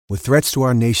With threats to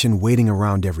our nation waiting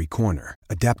around every corner,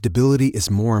 adaptability is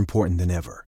more important than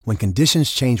ever. When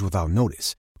conditions change without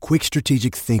notice, quick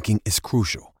strategic thinking is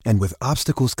crucial. And with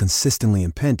obstacles consistently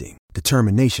impending,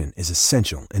 determination is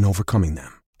essential in overcoming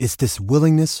them. It's this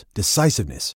willingness,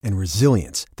 decisiveness, and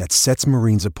resilience that sets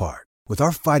Marines apart. With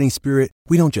our fighting spirit,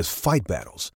 we don't just fight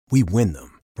battles, we win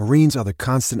them. Marines are the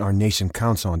constant our nation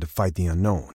counts on to fight the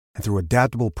unknown. And through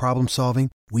adaptable problem solving,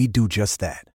 we do just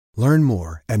that. Learn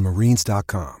more at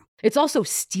marines.com. It's also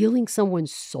stealing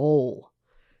someone's soul.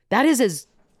 That is as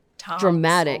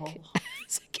dramatic.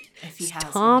 If he has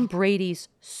Tom one. Brady's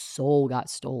soul got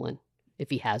stolen.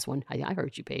 If he has one. I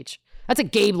heard you, Paige. That's a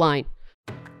Gabe line.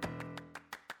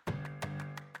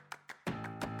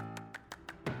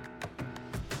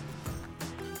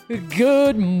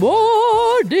 Good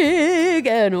morning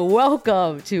and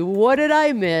welcome to What Did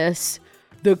I Miss?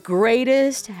 The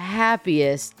greatest,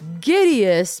 happiest,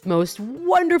 giddiest, most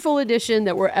wonderful edition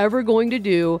that we're ever going to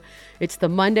do. It's the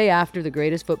Monday after the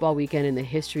greatest football weekend in the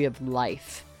history of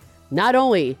life. Not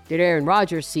only did Aaron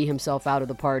Rodgers see himself out of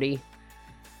the party,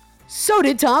 so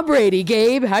did Tom Brady.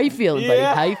 Gabe, how you feeling, buddy?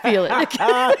 Yeah. How you feeling?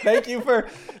 Thank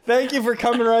you for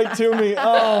coming right to me.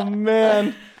 Oh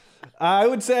man. I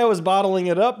would say I was bottling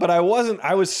it up, but I wasn't.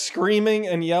 I was screaming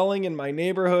and yelling in my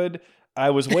neighborhood.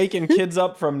 I was waking kids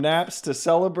up from naps to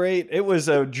celebrate. It was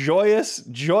a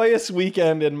joyous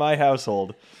weekend in my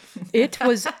household. It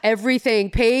was everything.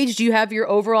 Paige, do you have your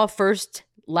overall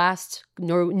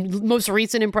most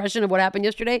recent impression of what happened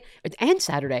yesterday and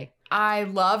Saturday? I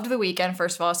loved the weekend,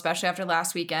 first of all, especially after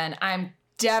last weekend. I'm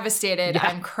devastated. Yeah.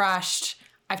 I'm crushed.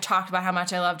 I've talked about how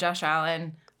much I love Josh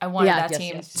Allen. I wanted that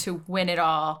team to win it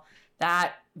all.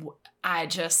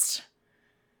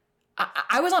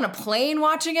 I was on a plane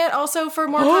watching it also for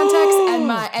more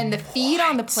context, and the feed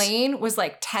on the plane was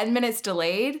like 10 minutes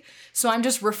delayed. So I'm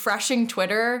just refreshing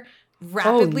Twitter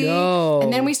rapidly.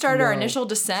 And then we started our initial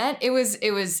descent.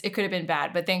 It could have been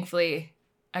bad, but thankfully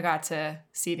I got to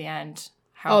see the end.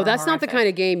 That's not the kind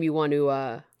of game you want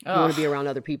to be around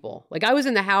other people. Like I was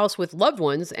in the house with loved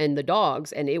ones and the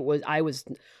dogs, and I was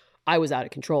out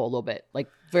of control a little bit, like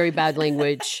very bad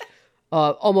language.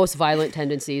 Almost violent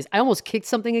tendencies. I almost kicked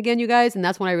something again, you guys, and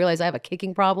that's when I realized I have a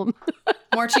kicking problem.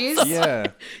 More cheese? Yeah.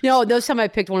 This time I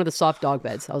picked one of the soft dog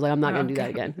beds. I was like, I'm not going to do that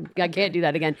again. I can't do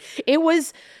that again. It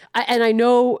was, and I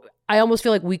know, I almost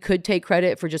feel like we could take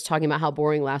credit for just talking about how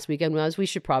boring last weekend was. We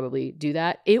should probably do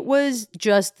that. It was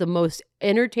just the most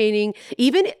entertaining.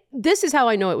 Even, this is how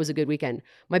I know it was a good weekend.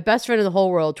 My best friend in the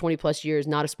whole world, 20 plus years,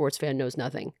 not a sports fan, knows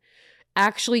nothing,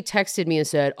 actually texted me and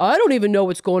said, I don't even know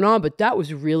what's going on, but that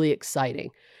was really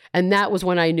exciting. And that was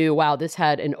when I knew, wow, this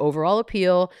had an overall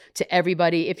appeal to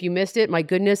everybody. If you missed it, my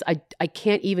goodness, I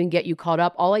can't even get you caught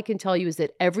up. All I can tell you is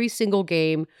that every single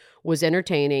game was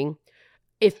entertaining.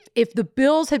 If the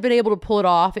Bills had been able to pull it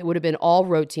off, it would have been all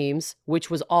road teams, which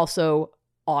was also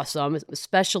awesome,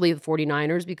 especially the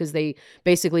 49ers, because they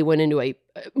basically went into a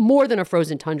more than a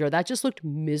frozen tundra. That just looked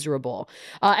miserable.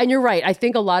 And you're right. I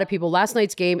think a lot of people, last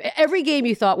night's game, every game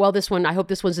you thought, well, this one, I hope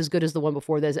this one's as good as the one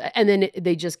before this. And then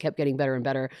they just kept getting better and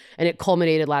better. And it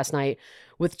culminated last night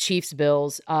with Chiefs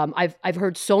Bills. I've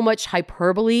heard so much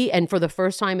hyperbole, and for the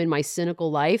first time in my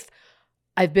cynical life,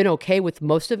 I've been okay with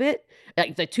most of it.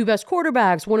 Like the two best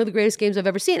quarterbacks, one of the greatest games I've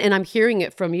ever seen. And I'm hearing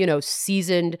it from,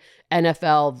 seasoned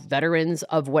NFL veterans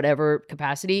of whatever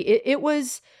capacity. It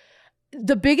was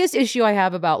the biggest issue I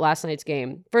have about last night's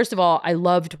game. First of all, I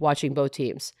loved watching both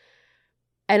teams.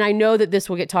 And I know that this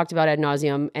will get talked about ad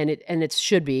nauseum, and it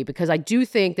should be, because I do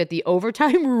think that the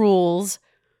overtime rules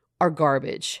are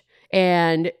garbage.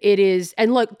 And it is,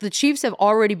 and look, the Chiefs have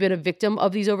already been a victim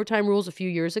of these overtime rules a few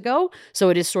years ago. So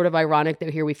it is sort of ironic that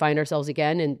here we find ourselves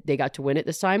again, and they got to win it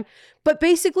this time. But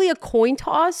basically a coin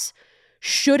toss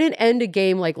shouldn't end a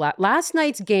game like last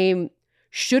night's game.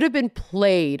 Should have been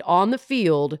played on the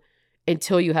field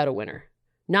until you had a winner,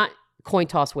 not coin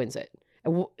toss wins it.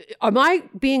 Am I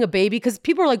being a baby? Because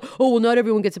people are like, oh, well, not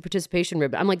everyone gets a participation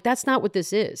ribbon. I'm like, that's not what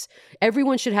this is.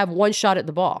 Everyone should have one shot at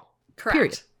the ball. Correct.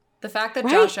 Period. The fact that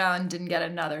Josh Allen didn't get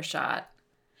another shot.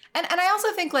 And I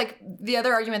also think, like, the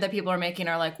other argument that people are making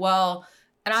are like, well,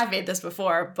 and I've made this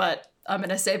before, but I'm going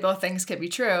to say both things could be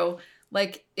true.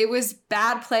 Like, it was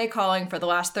bad play calling for the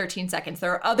last 13 seconds.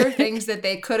 There are other things that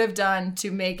they could have done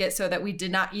to make it so that we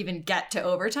did not even get to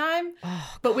overtime.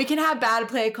 But we can have bad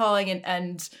play calling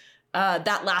and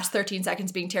that last 13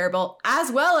 seconds being terrible,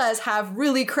 as well as have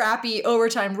really crappy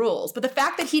overtime rules. But the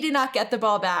fact that he did not get the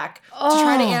ball back to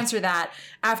try to answer that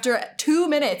after 2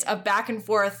 minutes of back and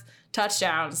forth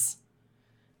touchdowns.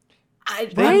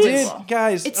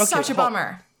 Guys. It's such a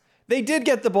bummer. They did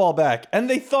get the ball back, and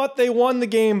they thought they won the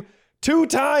game 2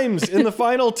 times in the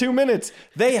final 2 minutes.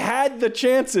 They had the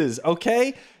chances,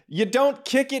 okay? You don't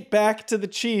kick it back to the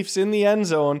Chiefs in the end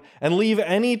zone and leave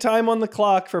any time on the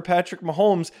clock for Patrick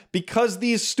Mahomes because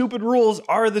these stupid rules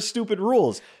are the stupid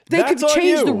rules. They could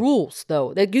change the rules,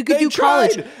 though. You could do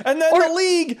college. And then the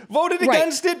league voted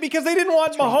against it because they didn't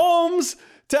want Mahomes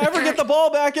to ever get the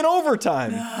ball back in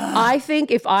overtime. I think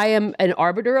if I am an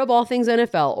arbiter of all things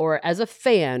NFL, or as a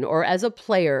fan, or as a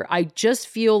player, I just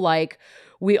feel like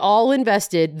we all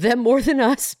invested, them more than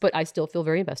us, but I still feel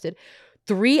very invested,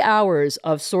 3 hours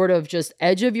of sort of just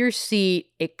edge of your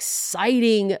seat,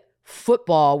 exciting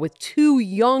football with 2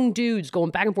 young dudes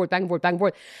going back and forth, back and forth, back and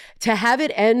forth. To have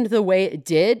it end the way it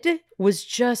did was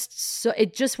just so,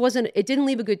 it didn't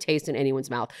leave a good taste in anyone's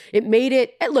mouth. It made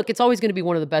it, look, it's always going to be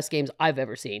one of the best games I've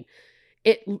ever seen.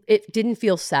 It didn't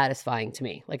feel satisfying to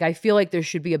me. Like, I feel like there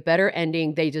should be a better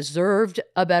ending. They deserved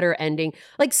a better ending.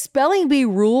 Like, spelling bee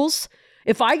rules.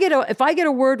 If I get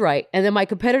a word right and then my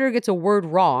competitor gets a word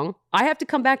wrong, I have to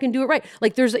come back and do it right.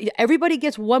 Like, everybody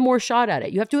gets one more shot at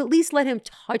it. You have to at least let him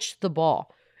touch the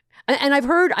ball. And I've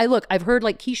heard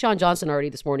like Keyshawn Johnson already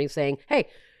this morning saying, hey,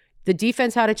 the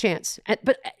defense had a chance.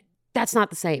 But that's not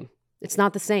the same. It's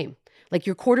not the same. Like,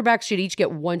 your quarterbacks should each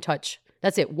get 1 touch.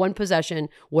 That's it. 1 possession,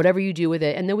 whatever you do with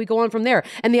it. And then we go on from there.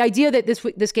 And the idea that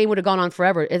this game would have gone on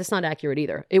forever, it's not accurate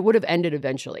either. It would have ended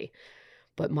eventually.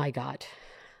 But my God.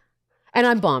 And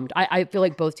I'm bummed. I feel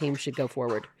like both teams should go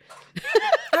forward.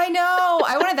 I know.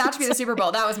 I wanted that to be the Super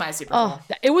Bowl. That was my Super Bowl.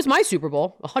 It was my Super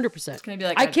Bowl, 100%. It's gonna be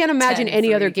like I can't imagine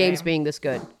any other games game. being this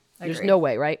good. There's no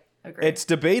way, right? Agreed. It's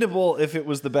debatable if it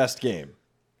was the best game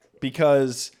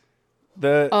because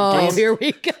the game, here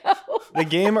we go. the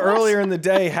game earlier in the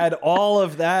day had all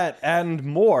of that and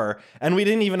more. And we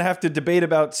didn't even have to debate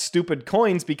about stupid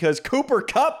coins because Cooper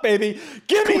Kupp, baby.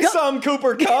 Give me some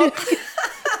Cooper Kupp.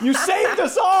 You saved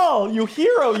us all, you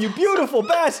hero, you beautiful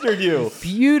bastard, you.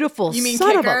 Beautiful. You mean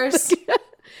son kickers?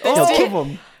 All of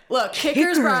them. Look,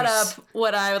 kickers brought up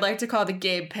what I would like to call the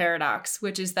Gabe paradox,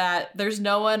 which is that there's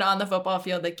no one on the football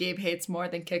field that Gabe hates more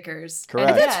than kickers.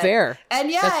 Correct. That's fair. And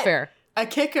yet, That's fair. A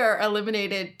kicker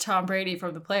eliminated Tom Brady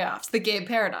from the playoffs. The Gabe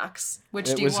paradox.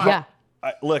 Which do you want? Yeah.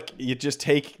 Look, you just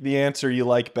take the answer you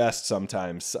like best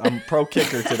sometimes. I'm pro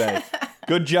kicker today.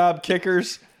 Good job,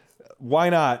 kickers. Why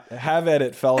not? Have at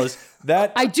it, fellas.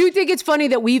 I do think it's funny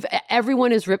that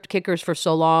everyone has ripped kickers for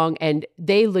so long, and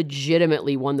they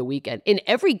legitimately won the weekend. In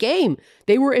every game,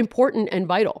 they were important and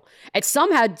vital. And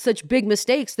some had such big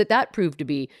mistakes that proved to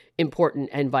be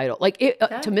important and vital. Like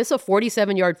to miss a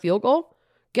 47-yard field goal,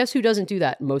 guess who doesn't do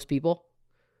that? Most people.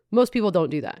 Most people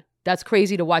don't do that. That's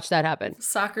crazy to watch that happen.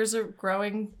 Soccer's a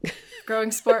growing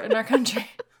sport in our country.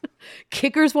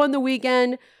 Kickers won the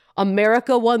weekend.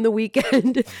 America won the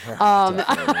weekend.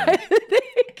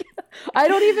 I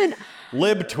don't even.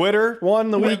 Lib Twitter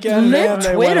won the weekend. Lib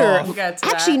Twitter.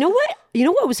 Actually, you know what? You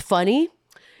know what was funny?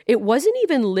 It wasn't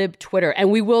even Lib Twitter,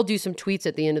 and we will do some tweets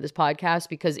at the end of this podcast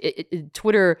because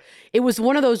Twitter. It was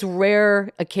one of those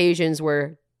rare occasions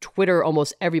where Twitter,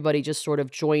 almost everybody just sort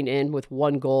of joined in with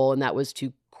one goal, and that was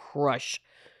to crush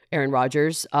Aaron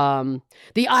Rodgers.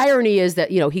 The irony is that,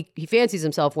 he fancies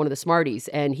himself one of the smarties,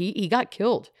 and he got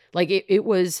killed. Like it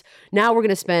was, now we're going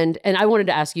to spend, and I wanted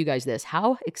to ask you guys this,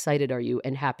 how excited are you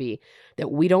and happy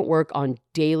that we don't work on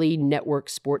daily network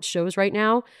sports shows right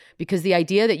now? Because the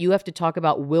idea that you have to talk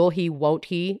about will he, won't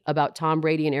he, about Tom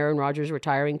Brady and Aaron Rodgers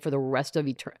retiring for the rest of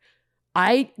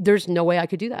eternity, there's no way I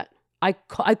could do that. I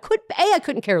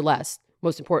couldn't care less,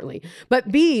 most importantly, but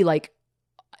B, like,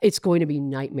 it's going to be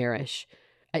nightmarish.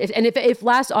 And if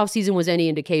last offseason was any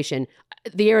indication,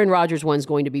 the Aaron Rodgers one's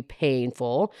going to be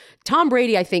painful. Tom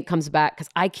Brady, I think, comes back because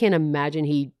I can't imagine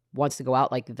he wants to go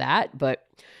out like that.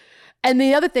 And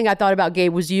the other thing I thought about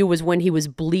Gabe was when he was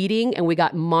bleeding and we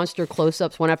got monster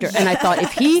close-ups one after. And I thought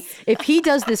if he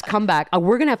does this comeback,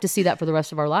 we're going to have to see that for the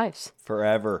rest of our lives.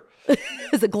 Forever.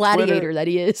 As a gladiator Twitter, that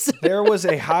he is. There was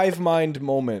a hive mind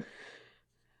moment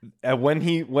when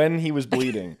he was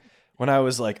bleeding, when I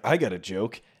was like, I got a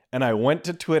joke. And I went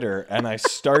to Twitter and I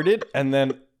started, and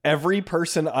then every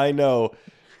person I know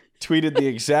tweeted the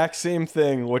exact same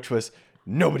thing, which was,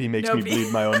 nobody makes me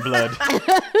bleed my own blood.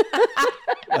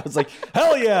 I was like,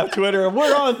 hell yeah, Twitter,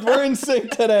 we're in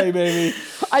sync today, baby.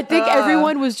 I think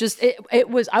everyone was just,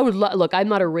 look, I'm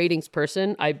not a ratings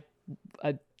person. I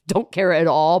don't care at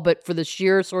all, but for the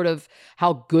sheer sort of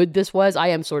how good this was, I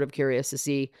am sort of curious to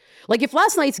see. Like, if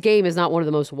last night's game is not one of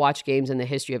the most watched games in the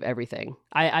history of everything,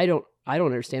 I don't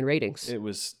understand ratings. It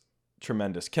was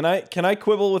tremendous. Can I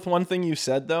quibble with one thing you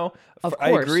said though? Of course.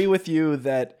 I agree with you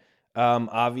that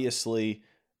obviously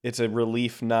it's a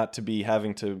relief not to be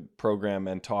having to program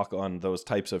and talk on those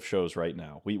types of shows right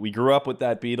now. We grew up with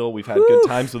that Beadle. We've had good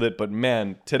times with it, but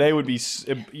man, today would be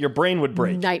your brain would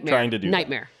break trying to do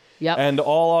Nightmare. That. Yep. And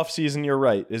all off season, you're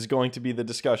right, is going to be the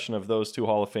discussion of those two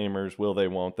Hall of Famers. Will they,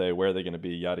 won't they? Where are they going to be?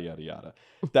 Yada, yada, yada.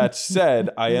 That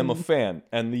said, I am a fan.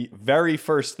 And the very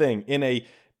first thing in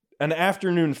an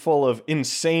afternoon full of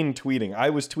insane tweeting,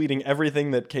 I was tweeting everything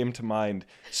that came to mind.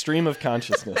 Stream of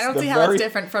consciousness. I don't see how it's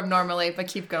different from normally, but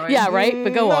keep going. Yeah, right?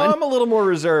 But go on. I'm a little more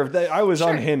reserved. I was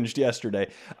unhinged yesterday.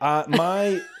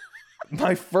 My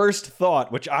first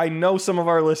thought, which I know some of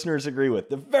our listeners agree with,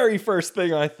 the very first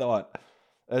thing I thought,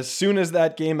 as soon as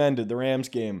that game ended, the Rams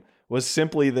game, was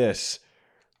simply this: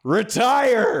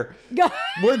 retire!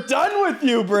 We're done with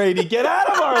you, Brady. Get out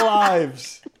of our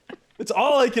lives. It's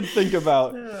all I can think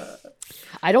about.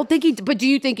 I don't think but do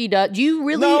you think he does? Do you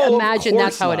really imagine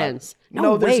that's how it ends?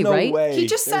 No way, right? Way. He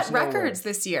just set records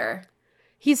this year.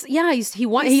 He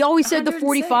won. He always said the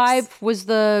 45 was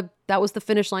the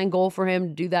finish line goal for him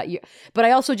to do that year. But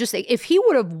I also just think if he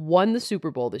would have won the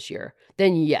Super Bowl this year,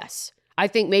 then yes. I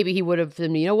think maybe he would have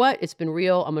said, you know what? It's been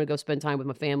real. I'm going to go spend time with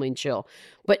my family and chill.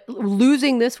 But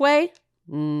losing this way,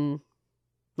 I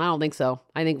don't think so.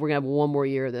 I think we're going to have one more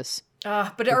year of this.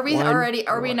 But are we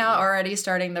now already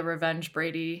starting the revenge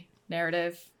Brady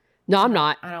narrative? No, I'm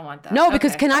not. I don't want that. No,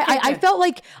 because I felt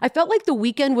like the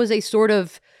weekend was a sort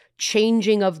of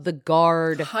changing of the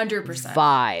guard 100%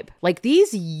 vibe. Like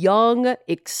these young,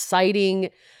 exciting,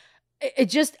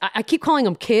 I keep calling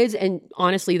them kids, and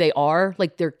honestly, they are.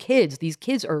 Like, they're kids. These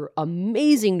kids are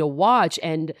amazing to watch,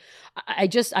 and I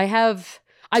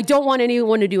don't want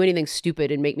anyone to do anything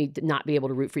stupid and make me not be able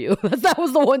to root for you. That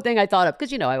was the one thing I thought of,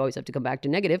 because, I always have to come back to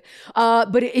negative.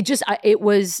 But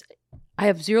I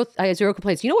have zero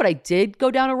complaints. You know what I did go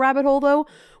down a rabbit hole, though,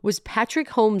 was Patrick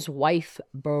Mahomes' wife,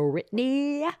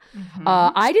 Brittany. Mm-hmm.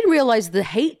 I didn't realize the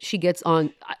hate she gets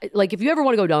on, like, if you ever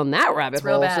want to go down that rabbit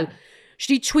hole. Bad. So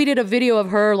she tweeted a video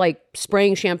of her, like,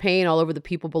 spraying champagne all over the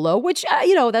people below, which,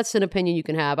 that's an opinion you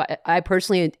can have. I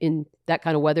personally, in that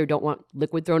kind of weather, don't want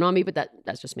liquid thrown on me, but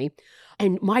that's just me.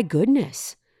 And my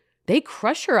goodness, they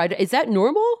crush her. Is that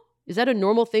normal? Is that a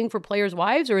normal thing for players'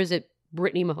 wives, or is it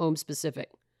Brittany Mahomes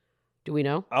specific? Do we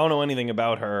know? I don't know anything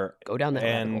about her. Go down that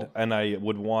rabbit hole. And I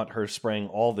would want her spraying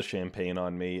all the champagne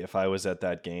on me if I was at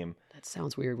that game. That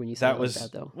sounds weird when you say that,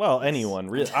 though. Well, anyone.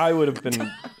 Really, I would have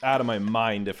been out of my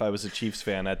mind if I was a Chiefs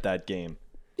fan at that game.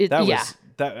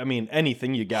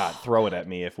 Anything you got, throw it at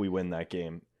me if we win that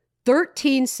game.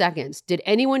 13 seconds. Did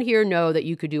anyone here know that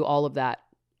you could do all of that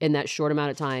in that short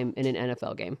amount of time in an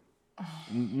NFL game?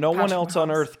 No one else on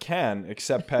earth can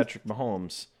except Patrick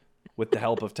Mahomes. With the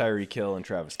help of Tyreek Hill and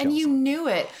Travis Kelce. And you knew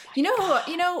it.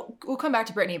 We'll come back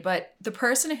to Brittany, but the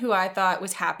person who I thought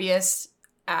was happiest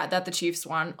that the Chiefs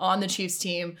won on the Chiefs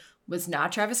team was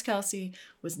not Travis Kelce,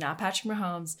 was not Patrick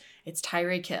Mahomes. It's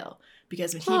Tyreek Hill.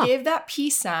 Because when he gave that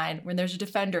peace sign, when there's a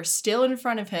defender still in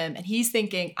front of him, and he's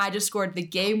thinking, I just scored the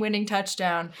game-winning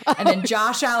touchdown, and then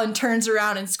Josh Allen turns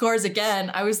around and scores again,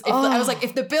 I was like,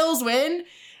 if the Bills win,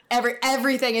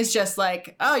 everything is just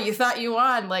like, oh, you thought you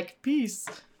won, like, peace.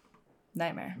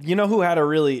 Nightmare. You know who had a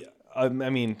really,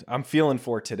 I'm feeling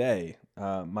for today?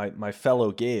 My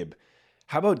fellow Gabe.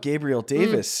 How about Gabriel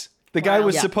Davis? The guy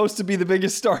was supposed to be the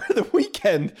biggest star of the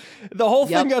weekend. The whole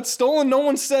thing got stolen. No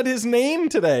one said his name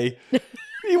today.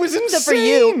 He was insane. Except for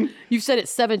you. You've said it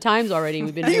 7 times already.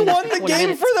 We've been He won the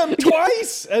game for them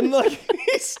twice. And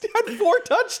he's had 4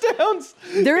 touchdowns.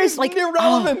 There is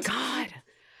irrelevant. Oh, God.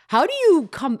 How do you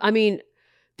come?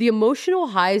 The emotional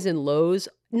highs and lows,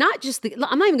 not just I'm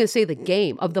not even going to say the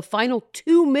game, of the final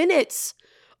 2 minutes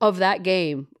of that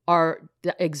game are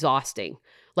exhausting.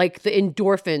 Like the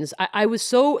endorphins. I was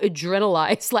so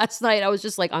adrenalized last night. I was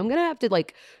just like, I'm going to have to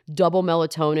double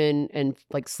melatonin and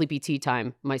sleepy tea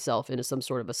time myself into some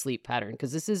sort of a sleep pattern.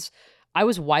 Because I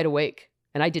was wide awake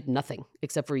and I did nothing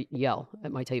except for yell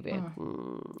at my TV.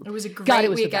 It was a great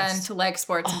weekend to like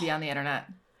sports and be on the internet.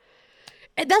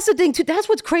 And that's the thing too. That's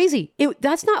what's crazy.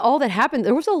 That's not all that happened.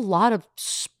 There was a lot of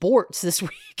sports this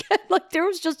weekend. There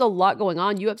was just a lot going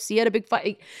on. UFC had a big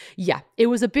fight. Yeah, it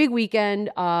was a big weekend.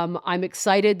 I'm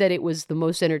excited that it was the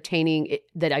most entertaining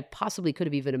that I possibly could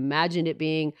have even imagined it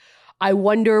being. I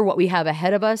wonder what we have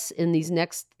ahead of us in these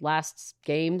last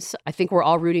games. I think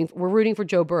we're rooting for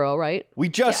Joe Burrow, right? We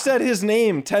just said his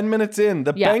name 10 minutes in.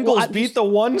 The Bengals beat the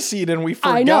 1 seed and we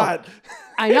forgot.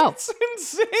 I know. It's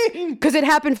insane. Because it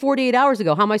happened 48 hours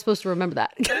ago. How am I supposed to remember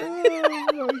that?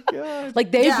 Oh my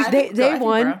God. they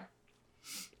won.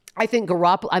 I think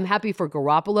I'm happy for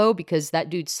Garoppolo because that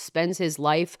dude spends his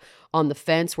life on the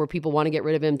fence where people want to get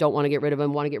rid of him, don't want to get rid of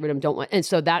him, want to get rid of him, don't want. And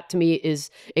so that to me is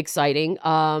exciting.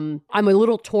 I'm a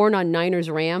little torn on Niners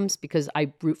Rams because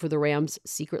I root for the Rams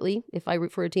secretly if I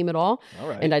root for a team at all. All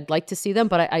right. And I'd like to see them,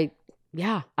 but I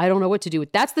don't know what to do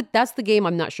with. That's the game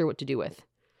I'm not sure what to do with.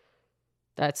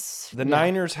 The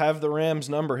Niners have the Rams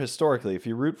number historically. If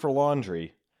you root for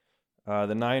laundry,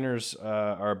 the Niners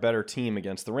are a better team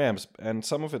against the Rams, and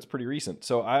some of it's pretty recent.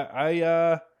 So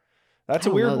that's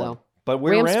a weird one. Though. But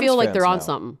we're Rams feel like they're on now.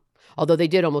 something. Although they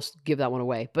did almost give that one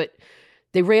away, but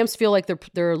the Rams feel like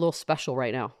they're a little special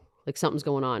right now. Like something's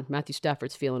going on. Matthew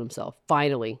Stafford's feeling himself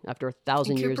finally after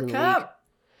 1,000 years in the league.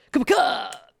 Cooper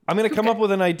Kupp. I'm going to come up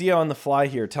with an idea on the fly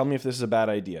here. Tell me if this is a bad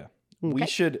idea. Okay. We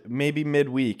should maybe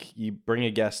midweek you bring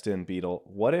a guest in, Beadle.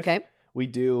 What if we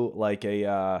do like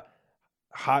a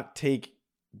hot take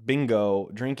bingo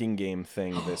drinking game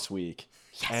thing this week?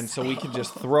 Yes. And so we can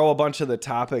just throw a bunch of the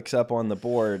topics up on the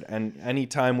board, and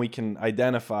anytime we can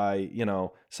identify,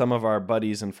 some of our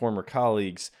buddies and former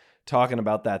colleagues talking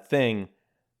about that thing,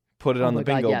 put it on the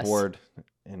bingo board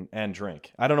and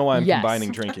drink. I don't know why I'm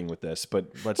combining drinking with this, but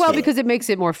let's do it. Well, because it makes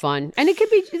it more fun. And it could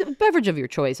be a beverage of your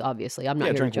choice, obviously. I'm not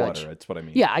here drink to judge. Water. That's what I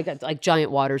mean. Yeah, I got like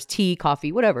giant waters, tea,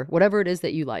 coffee, whatever it is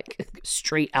that you like.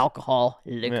 Straight alcohol,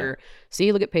 liquor. Yeah.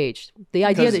 See, look at Paige. The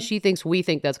idea that she thinks we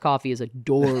think that's coffee is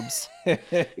adorbs.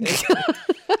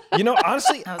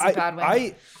 Honestly, that was a bad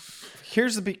one.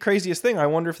 Here's the craziest thing. I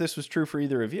wonder if this was true for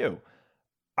either of you.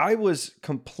 I was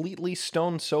completely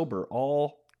stone sober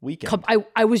all weekend.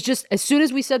 I was just, as soon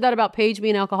as we said that about Paige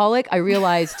being alcoholic, I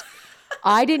realized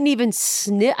I didn't even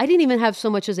have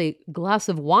so much as a glass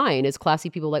of wine as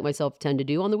classy people like myself tend to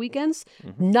do on the weekends.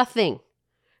 Mm-hmm. Nothing.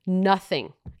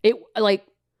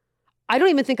 I don't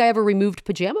even think I ever removed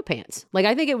pajama pants. Like,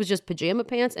 I think it was just pajama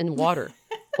pants and water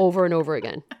over and over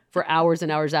again for hours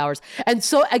and hours. And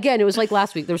so again, it was like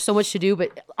last week. There was so much to do,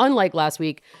 but unlike last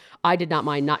week, I did not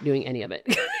mind not doing any of it.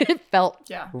 It felt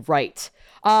right.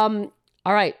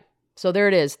 All right. So there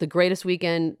it is. The greatest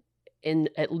weekend in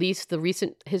at least the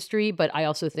recent history. But I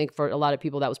also think for a lot of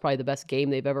people, that was probably the best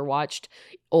game they've ever watched,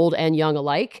 old and young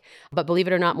alike. But believe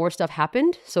it or not, more stuff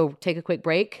happened. So take a quick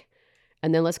break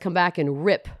and then let's come back and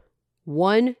rip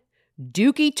one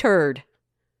dookie turd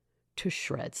to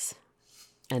shreds.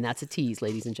 And that's a tease,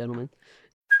 ladies and gentlemen.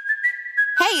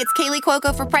 Hey, it's Kaylee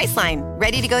Cuoco for Priceline.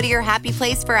 Ready to go to your happy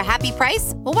place for a happy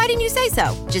price? Well, why didn't you say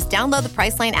so? Just download the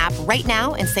Priceline app right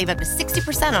now and save up to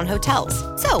 60% on hotels.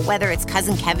 So whether it's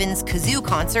Cousin Kevin's Kazoo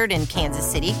Concert in Kansas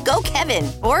City, go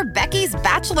Kevin, or Becky's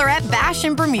Bachelorette Bash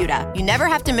in Bermuda, you never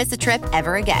have to miss a trip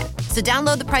ever again. So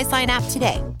download the Priceline app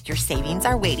today. Your savings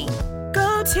are waiting.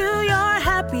 Go to your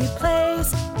happy place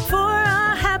for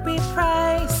a happy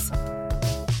price.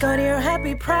 Go to your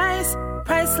happy price,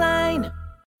 Priceline.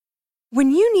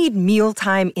 When you need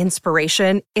mealtime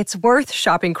inspiration, it's worth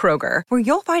shopping Kroger, where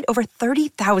you'll find over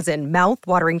 30,000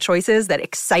 mouth-watering choices that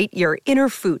excite your inner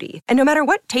foodie. And no matter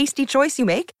what tasty choice you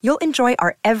make, you'll enjoy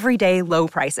our everyday low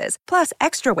prices, plus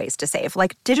extra ways to save,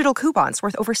 like digital coupons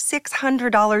worth over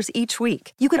 $600 each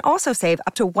week. You can also save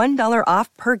up to $1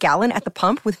 off per gallon at the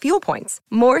pump with fuel points.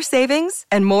 More savings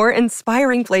and more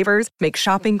inspiring flavors make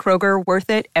shopping Kroger worth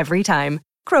it every time.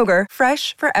 Kroger,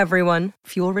 fresh for everyone.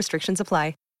 Fuel restrictions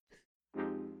apply.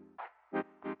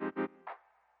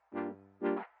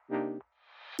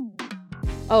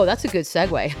 Oh, that's a good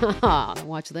segue.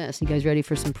 Watch this. You guys ready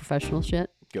for some professional shit?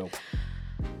 Go.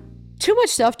 Too much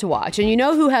stuff to watch. And you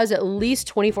know who has at least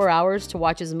 24 hours to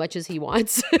watch as much as he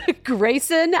wants?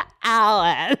 Grayson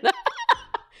Allen.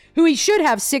 Who he should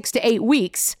have 6 to 8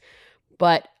 weeks.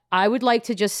 But I would like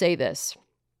to just say this.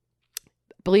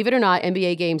 Believe it or not,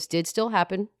 NBA games did still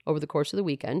happen over the course of the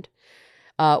weekend.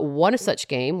 One such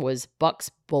game was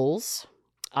Bucks-Bulls.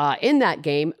 In that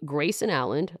game, Grayson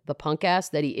Allen, the punk ass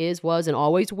that he is, was, and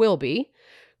always will be,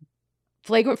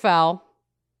 flagrant foul,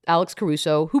 Alex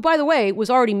Caruso, who, by the way, was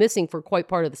already missing for quite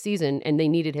part of the season, and they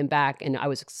needed him back, and I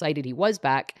was excited he was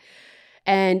back,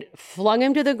 and flung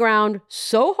him to the ground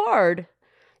so hard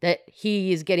that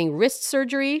he is getting wrist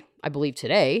surgery, I believe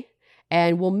today,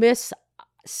 and will miss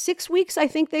 6 weeks, I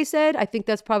think they said. I think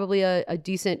that's probably a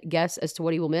decent guess as to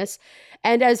what he will miss.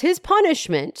 And as his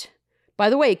punishment, by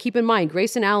the way, keep in mind,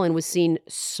 Grayson Allen was seen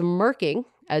smirking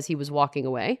as he was walking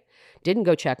away. Didn't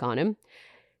go check on him.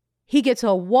 He gets a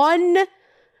 1-game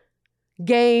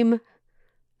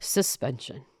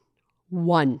suspension.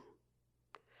 1.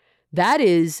 That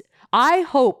is, I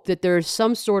hope that there's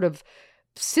some sort of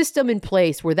system in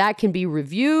place where that can be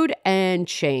reviewed and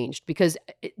changed, because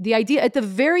the idea, at the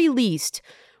very least,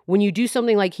 when you do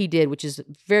something like he did, which is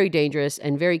very dangerous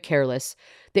and very careless,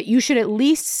 that you should at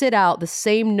least sit out the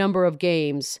same number of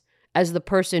games as the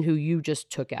person who you just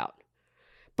took out.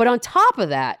 But on top of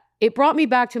that, it brought me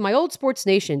back to my old Sports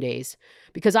Nation days,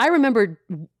 because I remember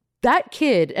that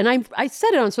kid, and I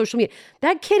said it on social media,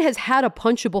 that kid has had a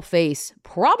punchable face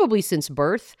probably since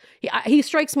birth. He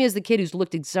strikes me as the kid who's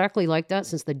looked exactly like that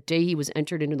since the day he was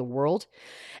entered into the world.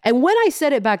 And when I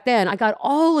said it back then, I got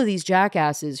all of these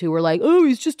jackasses who were like, oh,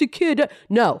 he's just a kid.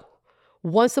 No,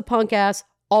 once a punk ass,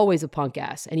 always a punk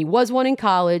ass. And he was one in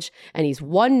college, and he's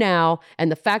one now. And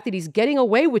the fact that he's getting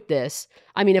away with this,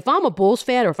 I mean, if I'm a Bulls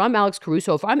fan, or if I'm Alex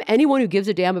Caruso, if I'm anyone who gives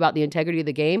a damn about the integrity of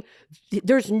the game,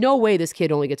 there's no way this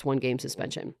kid only gets 1 game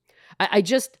suspension. I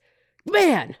just,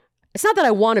 man, it's not that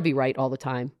I want to be right all the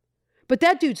time, but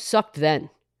that dude sucked then.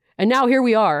 And now here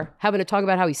we are having to talk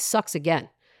about how he sucks again.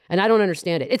 And I don't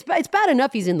understand it. It's bad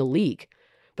enough he's in the league,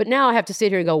 but now I have to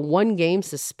sit here and go 1 game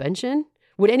suspension?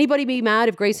 Would anybody be mad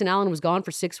if Grayson Allen was gone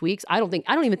for 6 weeks? I don't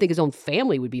even think his own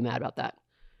family would be mad about that.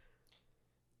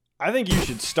 I think you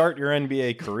should start your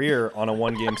NBA career on a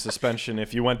 1 game suspension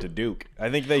if you went to Duke. I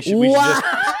think we should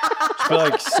just be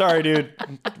like, sorry, dude,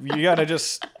 you got to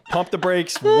just pump the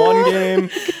brakes 1 game.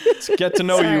 Let's get to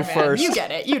know you first. You get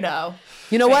it. You know.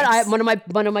 You know what?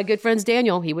 One of my good friends,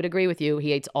 Daniel, he would agree with you. He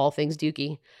hates all things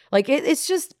Dukey. Like, it's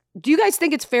just... Do you guys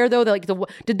think it's fair, though, that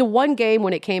did the 1 game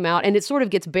when it came out, and it sort of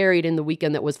gets buried in the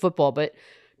weekend that was football, but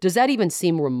does that even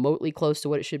seem remotely close to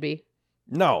what it should be?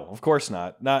 No, of course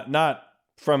not. Not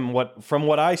from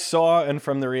what I saw, and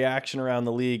from the reaction around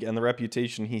the league and the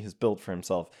reputation he has built for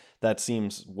himself. That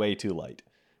seems way too light.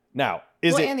 Now,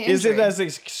 is it as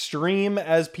extreme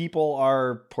as people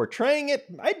are portraying it?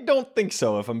 I don't think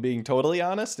so, if I'm being totally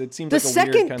honest. It seems like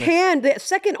a weird kind of... The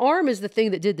second arm is the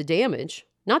thing that did the damage.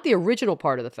 Not the original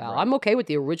part of the foul. Right. I'm okay with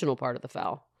the original part of the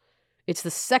foul. It's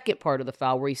the second part of the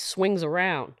foul where he swings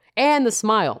around. And the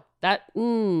smile. The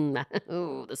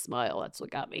smile. That's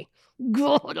what got me.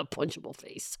 God, a punchable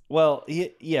face. Well,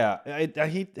 yeah. I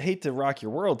hate to rock your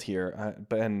world here,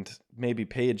 and maybe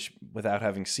Paige, without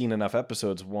having seen enough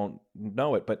episodes, won't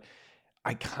know it, but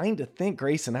I kind of think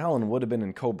Grayson Allen would have been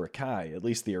in Cobra Kai, at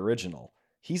least the original.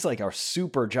 He's like our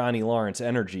super Johnny Lawrence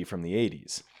energy from the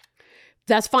 80s.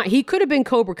 That's fine. He could have been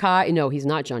Cobra Kai. No, he's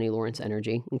not Johnny Lawrence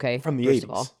energy. Okay, from the 80s. First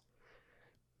of all,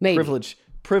 maybe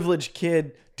privileged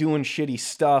kid doing shitty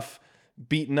stuff,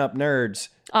 beating up nerds.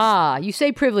 You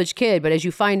say privileged kid, but as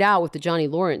you find out with the Johnny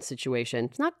Lawrence situation,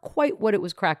 it's not quite what it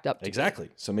was cracked up to. Exactly.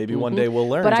 So maybe one day we'll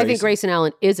learn. But I think Grayson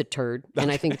Allen is a turd,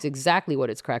 and I think it's exactly what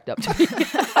it's cracked up to be.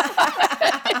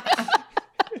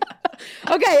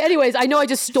 Okay. Anyways, I know I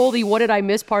just stole the "what did I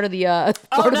miss" part of the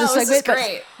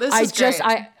segment. This is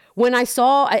great. When I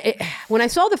saw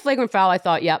the flagrant foul, I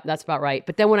thought, yep, that's about right.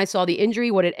 But then when I saw the injury,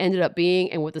 what it ended up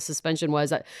being, and what the suspension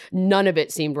was, none of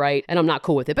it seemed right, and I'm not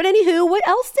cool with it. But anywho, what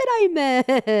else did I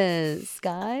miss,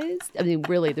 guys? I mean,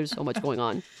 really, there's so much going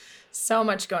on. So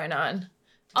much going on.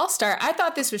 I'll start. I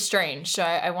thought this was strange, so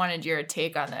I wanted your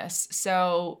take on this.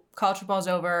 So college football's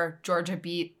over. Georgia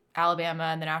beat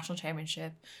Alabama in the national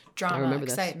championship. Drama,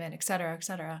 excitement, et cetera, et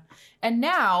cetera. And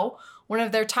now one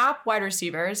of their top wide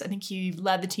receivers, I think he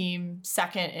led the team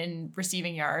second in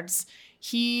receiving yards,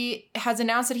 he has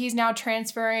announced that he's now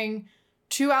transferring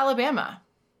to Alabama,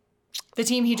 the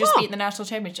team he just beat in the national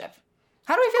championship.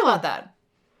 How do we feel about that?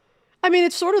 I mean,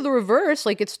 it's sort of the reverse.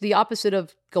 Like, it's the opposite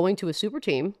of going to a super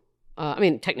team. I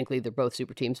mean, technically, they're both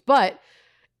super teams. But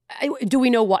do we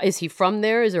know what? Is he from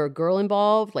there? Is there a girl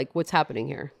involved? Like, what's happening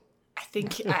here?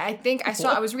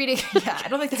 I was reading. Yeah, I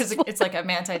don't think it's like a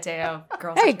Manti Te'o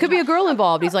girl. Hey, it could be a girl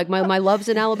involved. He's like, my love's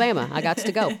in Alabama. I got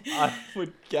to go. I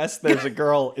would guess there's a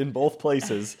girl in both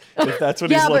places if that's what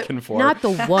he's looking for. Not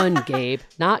the one, Gabe.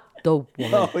 Not the one.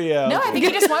 Oh yeah. No, I think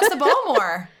he just wants the ball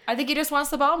more. I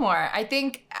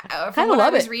think from what I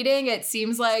was reading, it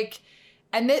seems like.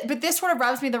 But this sort of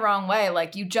rubs me the wrong way.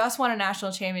 Like, you just won a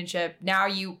national championship. Now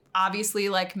you obviously,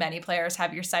 like many players,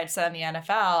 have your sights set on the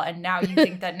NFL. And now you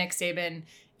think that Nick Saban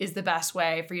is the best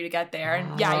way for you to get there.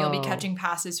 And yeah, you'll be catching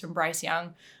passes from Bryce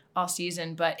Young all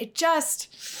season. But it just...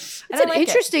 It's an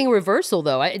interesting reversal,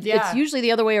 though. It's usually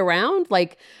the other way around.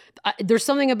 Like, there's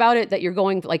something about it that you're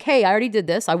going like, hey, I already did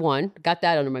this. I won. Got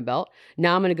that under my belt.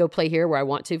 Now I'm going to go play here where I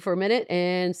want to for a minute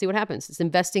and see what happens. It's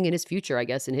investing in his future, I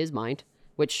guess, in his mind.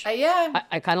 Which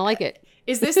I kind of like it.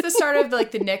 Is this the start of like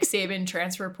the Nick Saban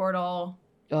transfer portal?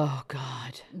 Oh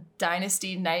God,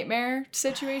 dynasty nightmare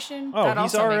situation? Oh,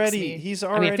 he's already.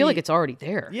 I mean, I feel like it's already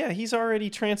there. Yeah, he's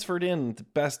already transferred in the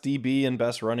best DB and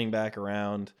best running back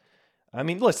around. I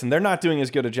mean, listen, they're not doing as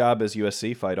good a job as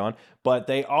USC fight on, but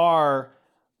they are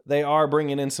they are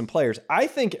bringing in some players. I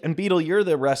think, and Beadle, you're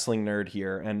the wrestling nerd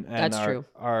here, and That's true.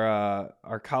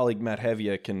 Our colleague Matt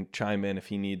Hevia can chime in if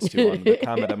he needs to on the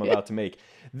comment I'm about to make.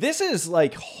 This is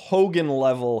like Hogan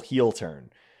level heel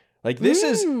turn. Like this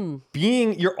is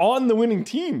you're on the winning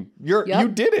team. You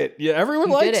did it. Yeah, everyone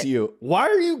likes you. Why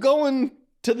are you going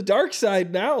to the dark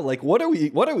side now? Like what are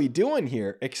we doing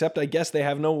here? Except I guess they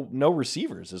have no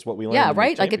receivers is what we learned. Yeah,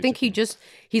 right. Like I think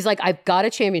he's like, I've got a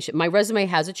championship. My resume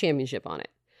has a championship on it.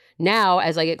 Now,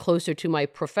 as I get closer to my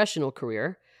professional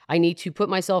career, I need to put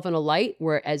myself in a light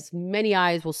where as many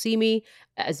eyes will see me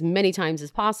as many times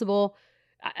as possible.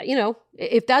 You know,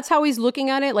 if that's how he's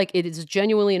looking at it, like it is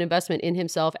genuinely an investment in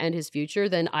himself and his future,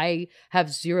 then I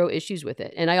have zero issues with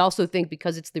it. And I also think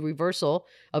because it's the reversal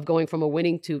of going from a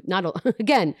winning to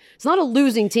again, it's not a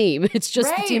losing team. It's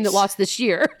just the team that lost this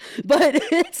year. But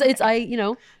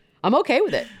I'm okay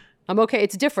with it. I'm okay.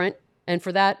 It's different. And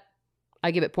for that,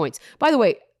 I give it points. By the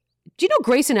way, do you know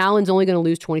Grayson Allen's only going to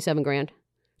lose $27,000?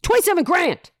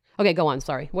 $27,000! Okay, go on.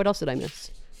 Sorry. What else did I miss?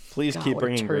 Please keep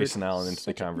bringing Grayson Allen into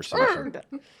the conversation.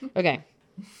 Okay.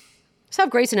 Let's have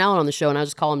Grayson Allen on the show, and I'll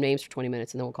just call him names for 20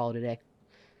 minutes, and then we'll call it a day.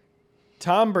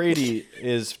 Tom Brady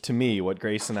is, to me, what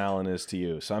Grayson Allen is to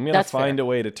you. So I'm going to find a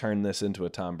way to turn this into a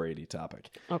Tom Brady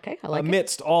topic. Okay, I like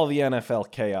Amidst all the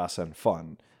NFL chaos and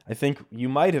fun, I think you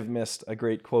might have missed a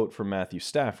great quote from Matthew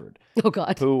Stafford. Oh,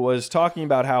 God. Who was talking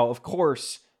about how, of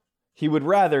course, he would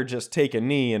rather just take a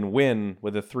knee and win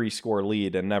with a 3-score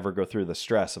lead and never go through the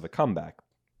stress of a comeback.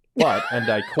 But, and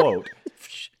I quote,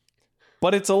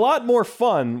 but it's a lot more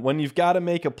fun when you've got to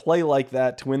make a play like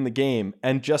that to win the game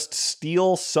and just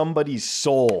steal somebody's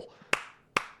soul.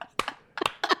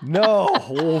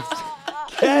 No.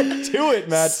 Get to it,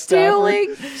 Matt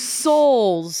Stealing Stafford.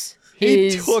 souls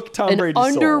is took Tom Brady's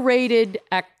an underrated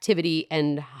activity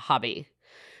and hobby.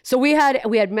 So we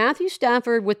had Matthew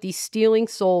Stafford with the stealing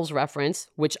souls reference,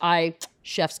 which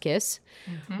chef's kiss.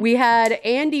 Mm-hmm. We had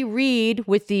Andy Reid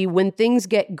with the when things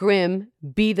get grim,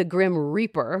 be the grim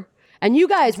reaper. And you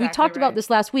guys, we talked about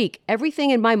this last week. Everything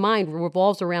in my mind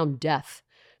revolves around death.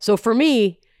 So for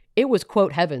me, it was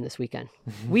quote heaven this weekend.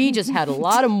 We just had a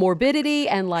lot of morbidity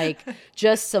and like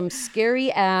just some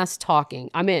scary ass talking.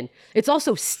 I'm in. It's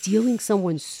also stealing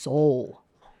someone's soul.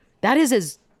 That is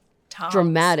as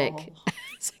dramatic.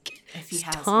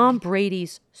 Tom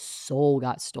Brady's soul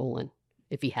got stolen.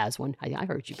 If he has one. I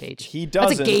heard you, Paige. He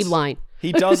doesn't. That's a Gabe line.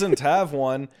 He doesn't have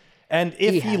one. And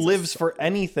if he lives for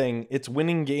anything, it's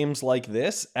winning games like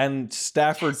this. And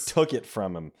Stafford took it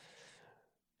from him.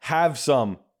 Have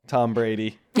some, Tom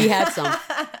Brady. He had some.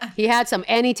 He had some.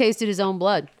 And he tasted his own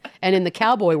blood. And in the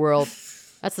cowboy world,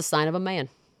 that's the sign of a man.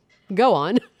 Go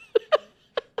on.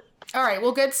 All right.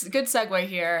 Well, good segue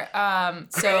here.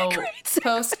 So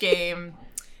post game,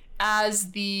 as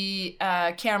the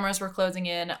cameras were closing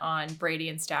in on Brady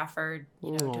and Stafford,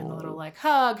 doing a little like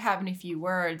hug, having a few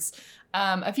words,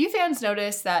 a few fans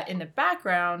noticed that in the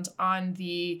background on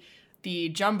the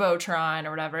Jumbotron or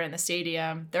whatever in the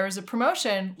stadium, there was a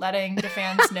promotion letting the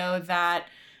fans know that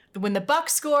when the Bucs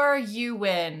score, you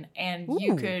win, and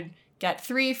you could get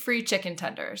 3 free chicken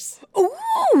tenders.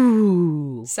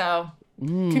 Ooh! So,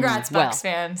 congrats, Bucs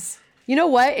fans. You know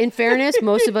what? In fairness,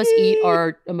 most of us eat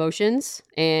our emotions,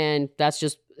 and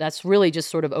that's really just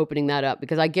sort of opening that up,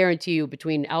 because I guarantee you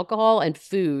between alcohol and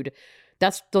food,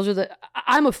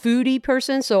 I'm a foodie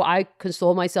person, so I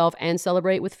console myself and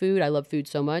celebrate with food. I love food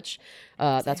so much.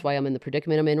 That's why I'm in the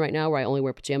predicament I'm in right now, where I only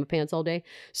wear pajama pants all day.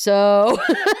 So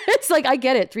it's like, I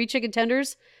get it. 3 chicken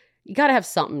tenders, you got to have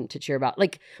something to cheer about.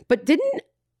 Like, but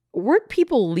weren't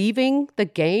people leaving the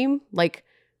game? Like,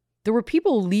 there were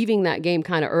people leaving that game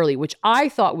kind of early, which I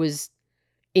thought was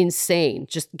insane,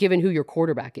 just given who your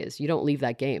quarterback is. You don't leave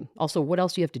that game. Also, what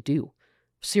else do you have to do?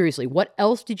 Seriously, what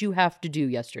else did you have to do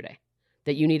yesterday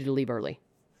that you needed to leave early?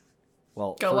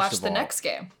 Well, go watch the next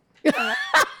game.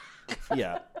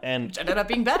 Yeah, and which ended up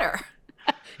being better.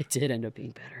 It did end up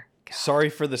being better. God. Sorry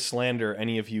for the slander,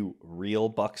 any of you real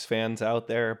Bucs fans out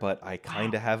there, but I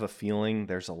kind of have a feeling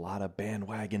there's a lot of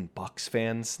bandwagon Bucs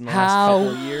fans in the last couple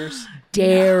of years.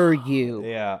 Dare you?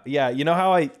 Yeah. You know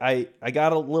how I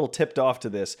got a little tipped off to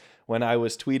this when I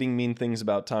was tweeting mean things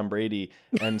about Tom Brady,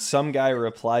 and some guy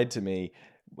replied to me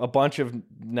a bunch of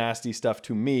nasty stuff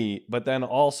to me, but then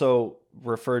also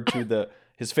referred to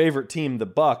his favorite team, the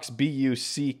Bucs,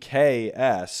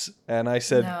 Bucks, and I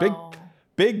said, no.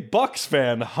 Big Bucs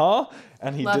fan, huh?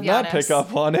 And he did not pick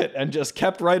up on it and just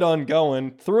kept right on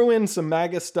going, threw in some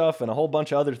MAGA stuff and a whole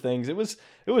bunch of other things. It was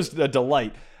a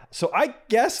delight. So I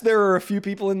guess there are a few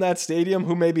people in that stadium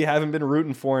who maybe haven't been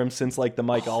rooting for him since like the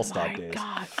Mike Allstott days.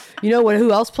 God. You know what?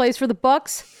 Who else plays for the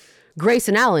Bucs?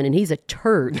 Grayson Allen, and he's a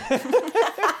turd.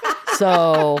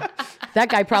 So that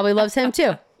guy probably loves him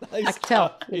too. Nice I can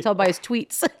tell. I can tell by his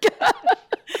tweets.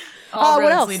 All what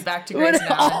roads else? lead back to Grayson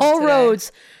Allen All today.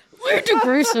 roads lead to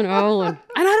Grayson Allen. And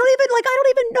I don't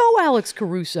even know Alex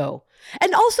Caruso.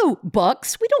 And also,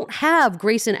 Bucks, we don't have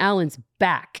Grayson Allen's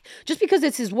back. Just because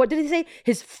it's his, what did he say?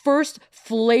 His first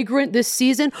flagrant this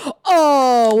season.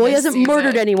 Oh, well, he hasn't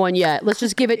murdered anyone yet. Let's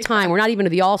just give it time. We're not even to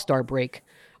the All-Star break.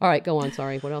 All right, go on.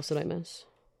 Sorry. What else did I miss?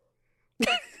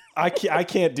 I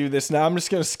can't do this now. I'm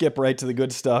just going to skip right to the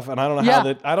good stuff. And I don't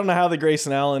know how the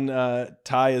Grayson Allen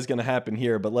tie is going to happen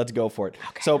here, but let's go for it.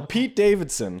 Okay. Pete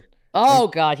Davidson. Oh,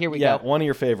 God. Here we go. Yeah, one of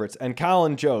your favorites. And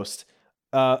Colin Jost.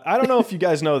 I don't know if you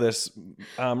guys know this.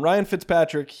 Ryan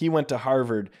Fitzpatrick, he went to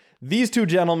Harvard. These two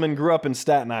gentlemen grew up in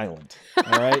Staten Island.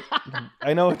 All right.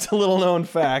 I know it's a little known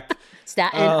fact.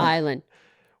 Staten Island.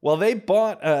 Well, they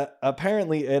bought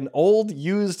apparently an old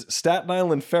used Staten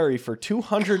Island ferry for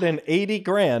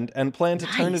 $280,000 and plan to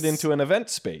turn it into an event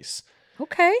space.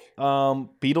 Okay.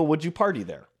 Beadle, would you party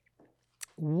there?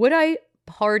 Would I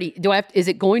party? Is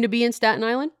it going to be in Staten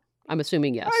Island? I'm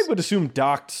assuming yes. I would assume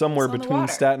docked somewhere between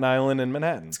Staten Island and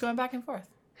Manhattan. It's going back and forth.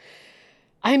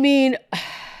 I mean,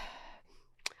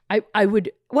 I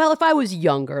would, well, if I was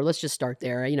younger, let's just start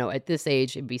there. You know, at this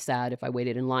age, it'd be sad if I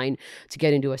waited in line to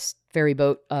get into a ferry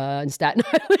boat in Staten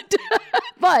Island.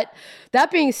 But that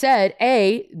being said,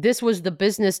 this was the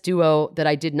business duo that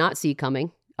I did not see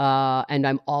coming, and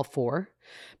I'm all for.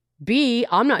 B,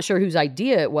 I'm not sure whose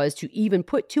idea it was to even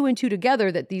put two and two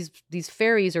together that these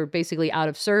ferries are basically out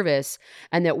of service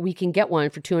and that we can get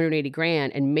one for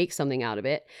 $280,000 and make something out of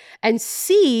it. And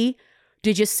C,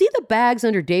 did you see the bags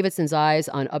under Davidson's eyes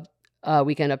on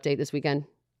Weekend Update this weekend?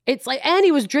 It's like, and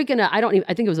he was drinking I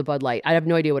think it was a Bud Light. I have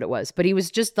no idea what it was, but he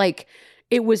was just like,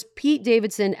 it was Pete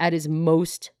Davidson at his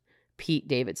most Pete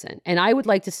Davidson. And I would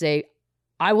like to say,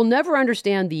 I will never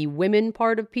understand the women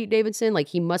part of Pete Davidson. Like,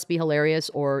 he must be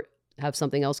hilarious or have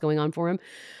something else going on for him.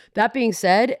 That being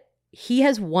said, he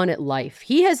has won at life.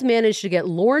 He has managed to get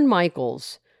Lorne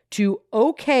Michaels to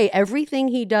okay everything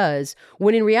he does,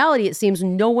 when in reality, it seems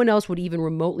no one else would even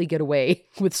remotely get away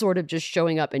with sort of just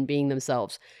showing up and being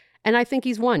themselves. And I think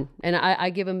he's won. And I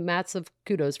give him mats of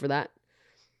kudos for that.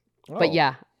 Oh. But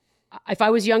yeah, if I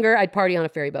was younger, I'd party on a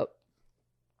ferry boat.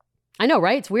 I know,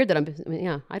 right? It's weird that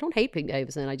I don't hate Pete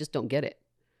Davidson. I just don't get it.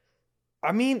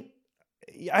 I mean,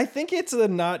 I think it's the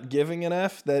not giving an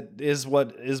F that is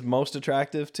what is most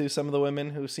attractive to some of the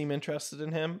women who seem interested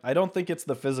in him. I don't think it's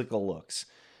the physical looks.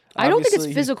 I don't think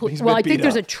it's physical. Well, I think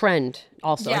there's a trend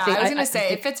also. Yeah, I was going to say,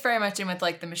 it fits very much in with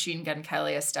like the Machine Gun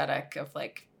Kelly aesthetic of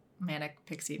like manic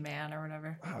pixie man or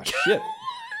whatever. Oh, shit.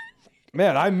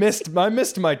 Man, I missed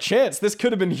my chance. This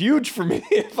could have been huge for me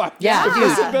if I. Yeah, if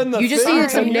this had been the you just thing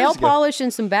needed some 10 nail years ago. polish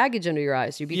and some baggage under your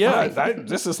eyes. You'd be fine.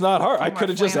 This is not hard. I could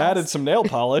have just added some nail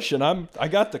polish, and I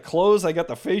got the clothes, I got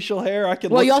the facial hair. I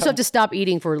could. Well, you also have to stop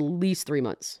eating for at least 3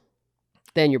 months.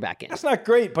 Then you're back in. That's not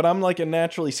great, but I'm like a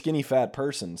naturally skinny fat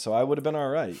person, so I would have been all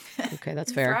right. Okay,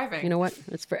 that's fair. Thriving. You know what?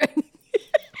 That's fair.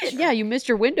 Yeah, you missed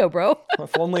your window, bro.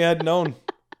 If only I'd known.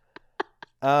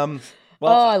 Well,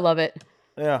 I love it.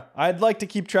 Yeah, I'd like to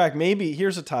keep track. Maybe,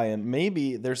 here's a tie-in.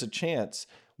 Maybe there's a chance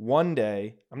one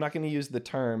day, I'm not going to use the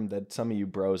term that some of you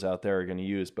bros out there are going to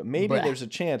use, but maybe there's a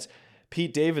chance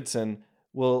Pete Davidson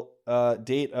will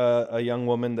date a young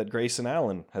woman that Grayson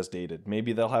Allen has dated.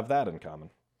 Maybe they'll have that in common.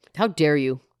 How dare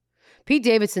you? Pete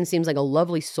Davidson seems like a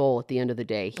lovely soul at the end of the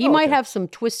day. He might have some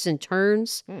twists and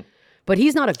turns, but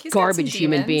he's not a garbage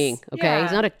human being, okay? Yeah.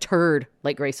 He's not a turd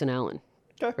like Grayson Allen.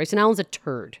 Okay. Grayson Allen's a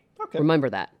turd. Okay. Remember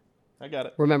that. I got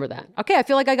it. Remember that. Okay, I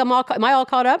feel like am I all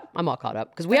caught up? I'm all caught up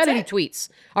because we had any tweets.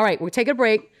 All right, we're taking a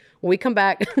break. When we come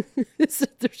back,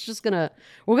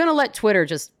 we're gonna let Twitter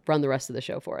just run the rest of the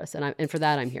show for us, and for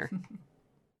that I'm here.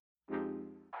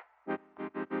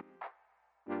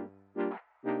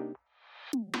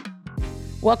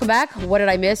 Welcome back. What did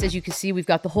I miss? As you can see, we've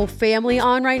got the whole family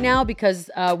on right now because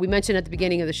we mentioned at the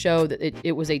beginning of the show that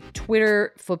it was a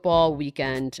Twitter football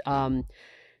weekend.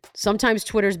 Sometimes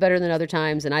Twitter's better than other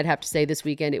times, and I'd have to say this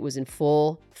weekend it was in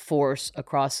full force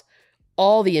across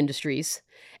all the industries.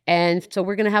 And so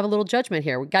we're going to have a little judgment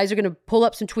here. Guys are going to pull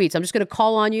up some tweets. I'm just going to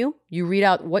call on you. You read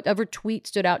out whatever tweet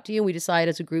stood out to you, and we decide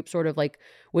as a group sort of like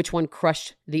which one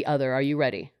crushed the other. Are you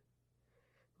ready?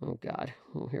 Oh, God.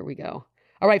 Oh, here we go.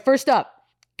 All right, first up,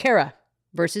 Kara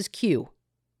versus Q.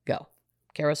 Go.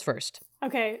 Kara's first.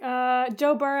 Okay,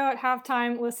 Joe Burrow at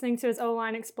halftime listening to his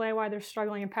O-line explain why they're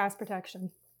struggling in pass protection.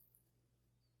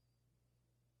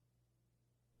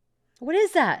 What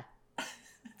is that?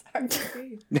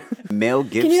 Mel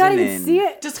Gibson. Can you not even and see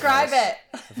it? Describe it.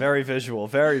 Very visual.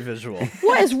 Very visual.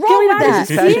 What is wrong with that?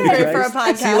 Is this Great for a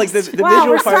podcast. See, like the Wow, visual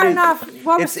we're part starting is, off.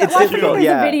 Well, it's watch difficult. there's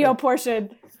Yeah. a video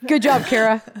portion. Good job,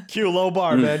 Kara. Cue low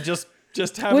bar, man. Just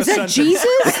have Was a that sentence.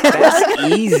 Jesus? That's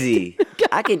easy.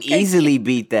 I can easily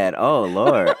beat that. Oh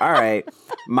Lord. All right.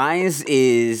 Mine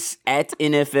is at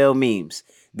NFL memes.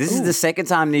 This is the second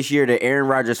time this year that Aaron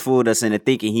Rodgers fooled us into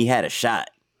thinking he had a shot.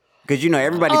 Because,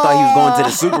 everybody thought he was going to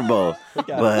the Super Bowl.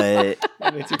 But,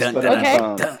 Okay.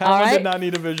 All right. Did not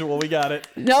need a visual. We got it.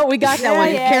 No, we got that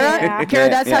one. Yeah. Kara,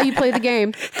 that's how you play the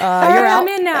game. You're I'm out.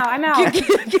 in now. I'm out.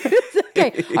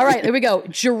 Okay. All right. There we go.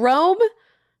 Jerome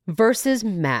versus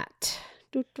Matt.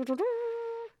 you're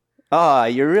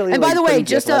really. And by the way, putting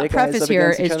just a athletic guys preface up here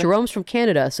against each is other? Jerome's from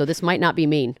Canada, so this might not be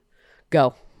mean.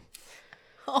 Go.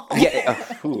 Yeah.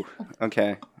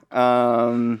 Okay.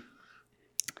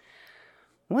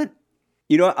 What?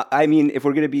 I mean, if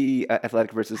we're gonna be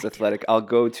athletic versus athletic, I'll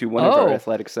go to one of our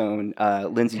athletic zone,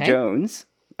 Lindsey Jones.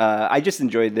 I just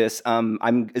enjoyed this.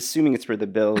 I'm assuming it's for the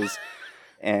Bills,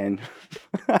 and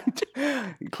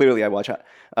clearly I watch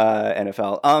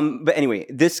NFL. But anyway,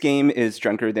 this game is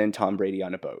drunker than Tom Brady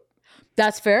on a boat.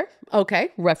 That's fair. Okay.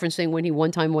 Referencing when he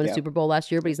won a Super Bowl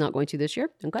last year, but he's not going to this year.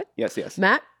 Okay. Yes.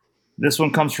 Matt? This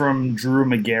one comes from Drew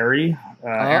McGarry.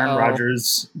 Aaron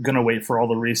Rodgers going to wait for all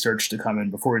the research to come in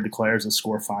before he declares a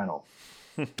score final.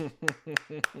 All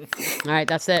right,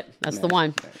 that's it. That's the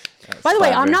one. By the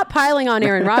way, I'm not piling on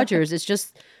Aaron Rodgers. It's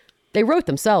just they wrote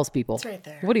themselves, people. It's right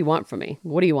there. What do you want from me?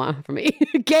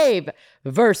 Gabe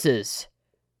versus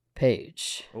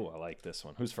Paige. Oh, I like this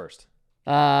one. Who's first?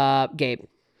 Gabe.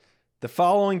 The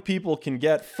following people can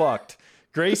get fucked.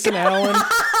 Grayson Allen,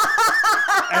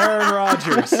 Aaron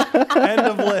Rodgers. End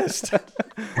of list.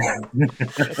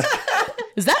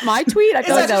 Is that my tweet? I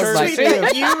feel like that was my tweet.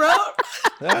 that you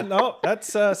wrote? No,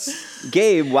 that's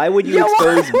Gabe, why would you Yeah,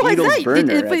 expose why was Beadle's that?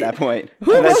 burner Did- at that point?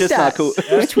 Who That's wrote just that? not cool.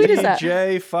 Whose tweet is that?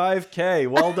 SDJ5K.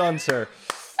 Well done, sir.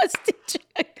 That's DJ.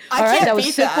 I All right, can't that was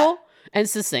beat that. simple and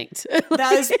succinct.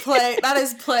 That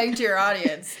is playing to your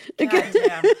audience. God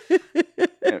damn.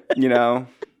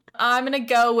 I'm gonna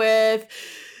go with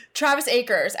Travis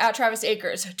Akers, at Travis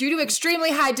Akers. Due to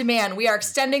extremely high demand, we are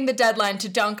extending the deadline to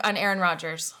dunk on Aaron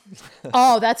Rodgers.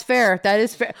 Oh, that's fair. That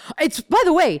is fair. It's, by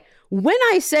the way, when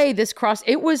I say this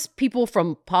it was people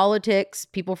from politics,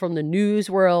 people from the news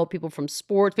world, people from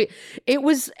sports. It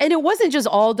wasn't just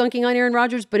all dunking on Aaron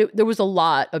Rodgers, but there was a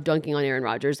lot of dunking on Aaron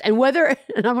Rodgers. And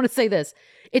and I want to say this,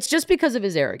 it's just because of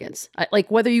his arrogance.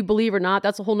 Like, whether you believe or not,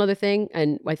 that's a whole nother thing.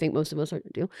 And I think most of us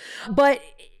do. But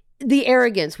the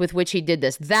arrogance with which he did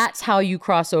this, that's how you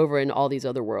cross over in all these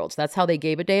other worlds. That's how they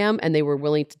gave a damn, and they were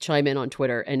willing to chime in on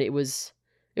Twitter. And it was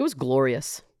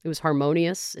glorious. It was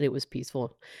harmonious, and it was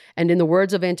peaceful. And in the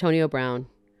words of Antonio Brown,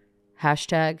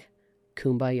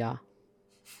 #Kumbaya.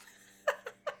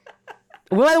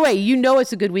 Well, by the way,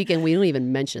 it's a good weekend. We don't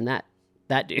even mention that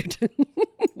dude.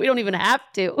 We don't even have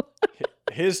to.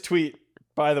 His tweet,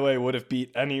 by the way, would have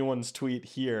beat anyone's tweet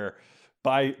here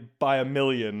by a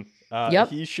million. Yep.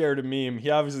 He shared a meme. He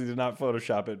obviously did not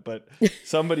Photoshop it, but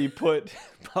somebody put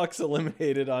Bucks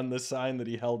eliminated on the sign that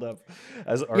he held up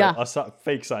a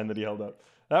fake sign that he held up.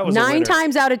 That was 9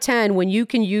 times out of 10, when you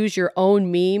can use your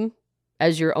own meme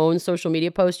as your own social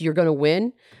media post, you're going to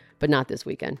win, but not this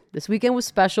weekend. This weekend was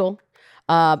special,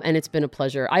 and it's been a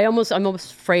pleasure. I'm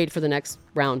almost afraid for the next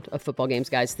round of football games,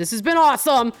 guys. This has been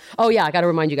awesome. Oh, yeah, I got to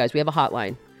remind you guys, we have a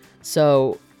hotline.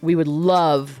 So we would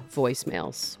love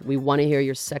voicemails. We want to hear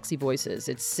your sexy voices.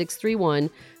 It's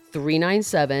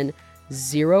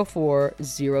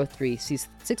 631-397-0403. See,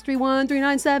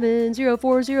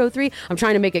 631-397-0403. I'm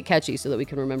trying to make it catchy so that we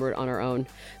can remember it on our own.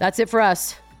 That's it for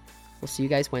us. We'll see you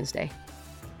guys Wednesday.